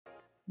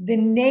The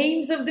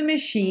names of the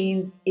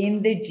machines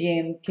in the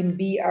gym can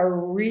be a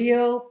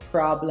real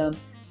problem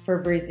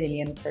for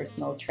Brazilian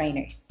personal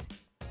trainers.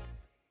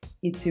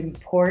 It's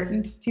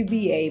important to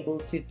be able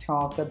to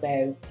talk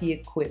about the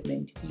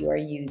equipment you are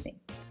using.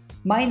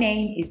 My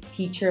name is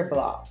Teacher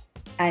Blah,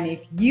 and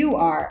if you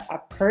are a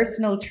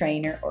personal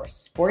trainer or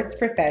sports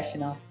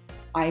professional,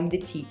 I'm the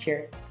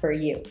teacher for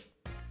you.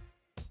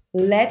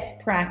 Let's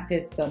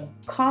practice some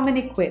common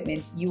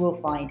equipment you will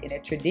find in a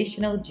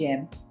traditional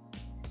gym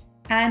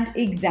and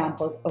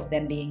examples of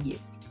them being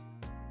used.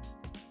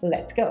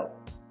 Let's go.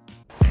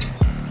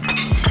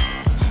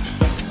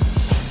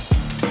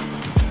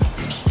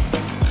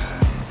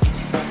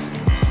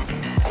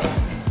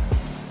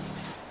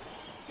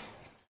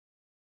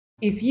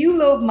 If you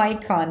love my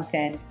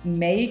content,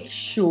 make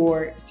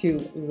sure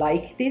to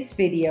like this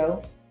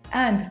video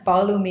and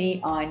follow me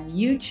on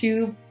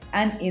YouTube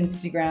and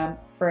Instagram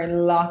for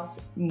lots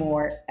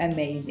more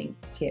amazing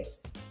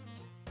tips.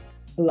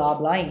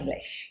 BláBlá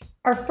English.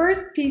 Our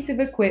first piece of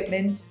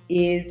equipment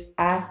is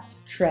a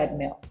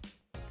treadmill.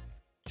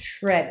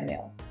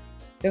 Treadmill.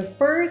 The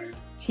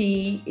first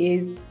T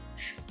is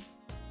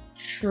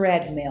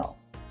treadmill.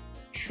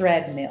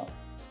 Treadmill.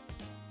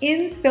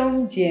 In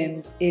some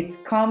gyms, it's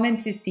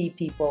common to see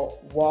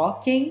people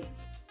walking,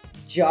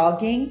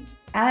 jogging,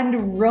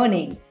 and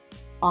running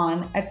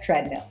on a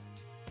treadmill.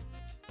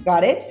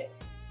 Got it?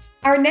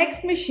 Our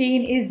next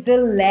machine is the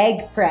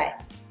leg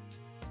press.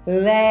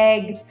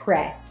 Leg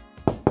press.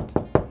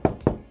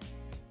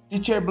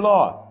 Teacher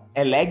Blah,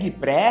 é leg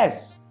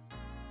press?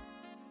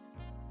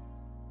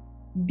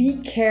 Be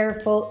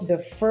careful, the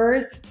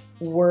first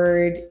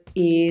word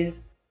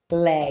is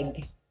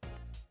leg.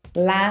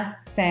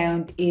 Last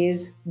sound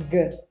is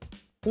g,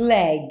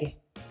 leg.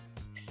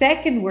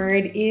 Second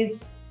word is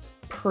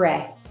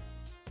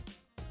press.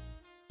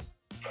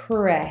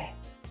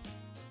 Press.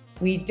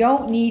 We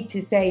don't need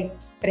to say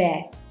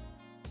press.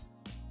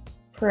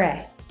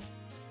 Press.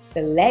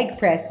 The leg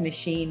press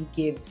machine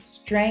gives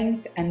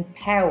strength and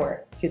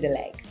power to the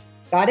legs.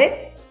 Got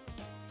it?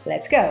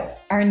 Let's go.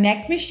 Our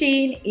next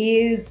machine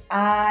is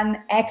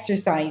an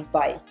exercise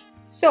bike.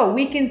 So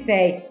we can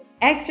say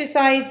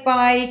exercise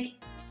bike,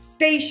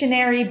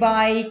 stationary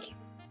bike.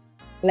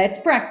 Let's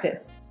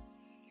practice.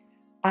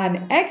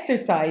 An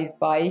exercise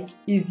bike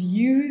is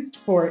used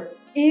for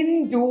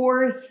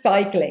indoor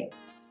cycling.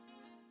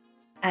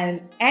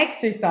 An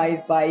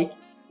exercise bike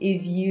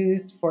is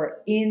used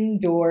for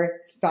indoor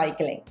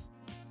cycling.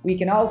 We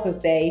can also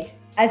say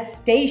a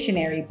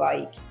stationary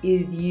bike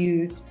is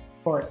used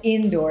for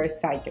indoor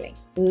cycling.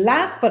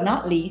 Last but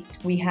not least,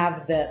 we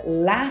have the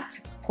lat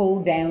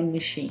pull down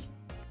machine.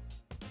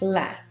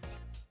 Lat.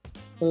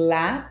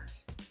 Lat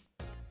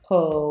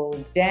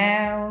pull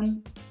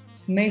down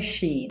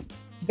machine.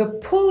 The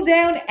pull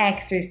down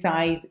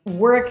exercise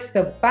works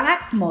the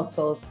back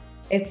muscles,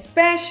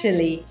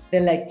 especially the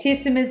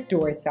latissimus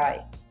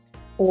dorsi,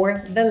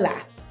 or the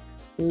lats.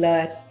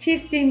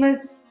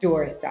 Latissimus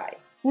dorsi.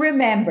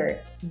 Remember,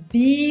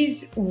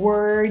 these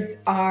words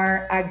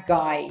are a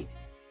guide.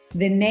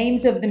 The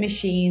names of the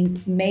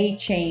machines may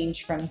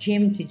change from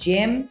gym to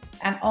gym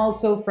and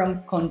also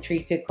from country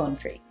to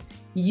country.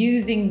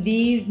 Using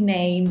these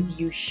names,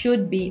 you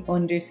should be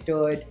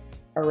understood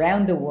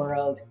around the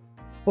world,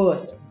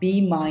 but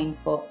be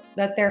mindful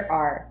that there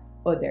are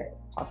other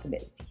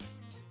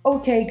possibilities.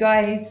 Okay,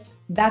 guys,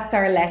 that's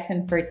our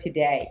lesson for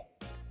today.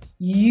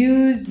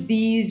 Use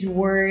these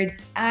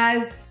words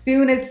as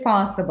soon as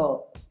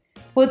possible.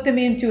 Put them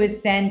into a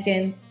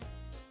sentence,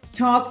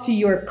 talk to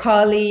your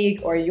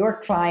colleague or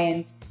your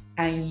client,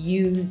 and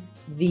use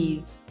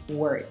these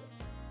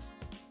words.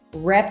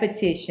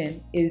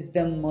 Repetition is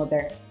the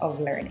mother of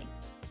learning.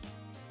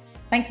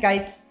 Thanks,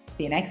 guys.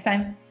 See you next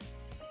time.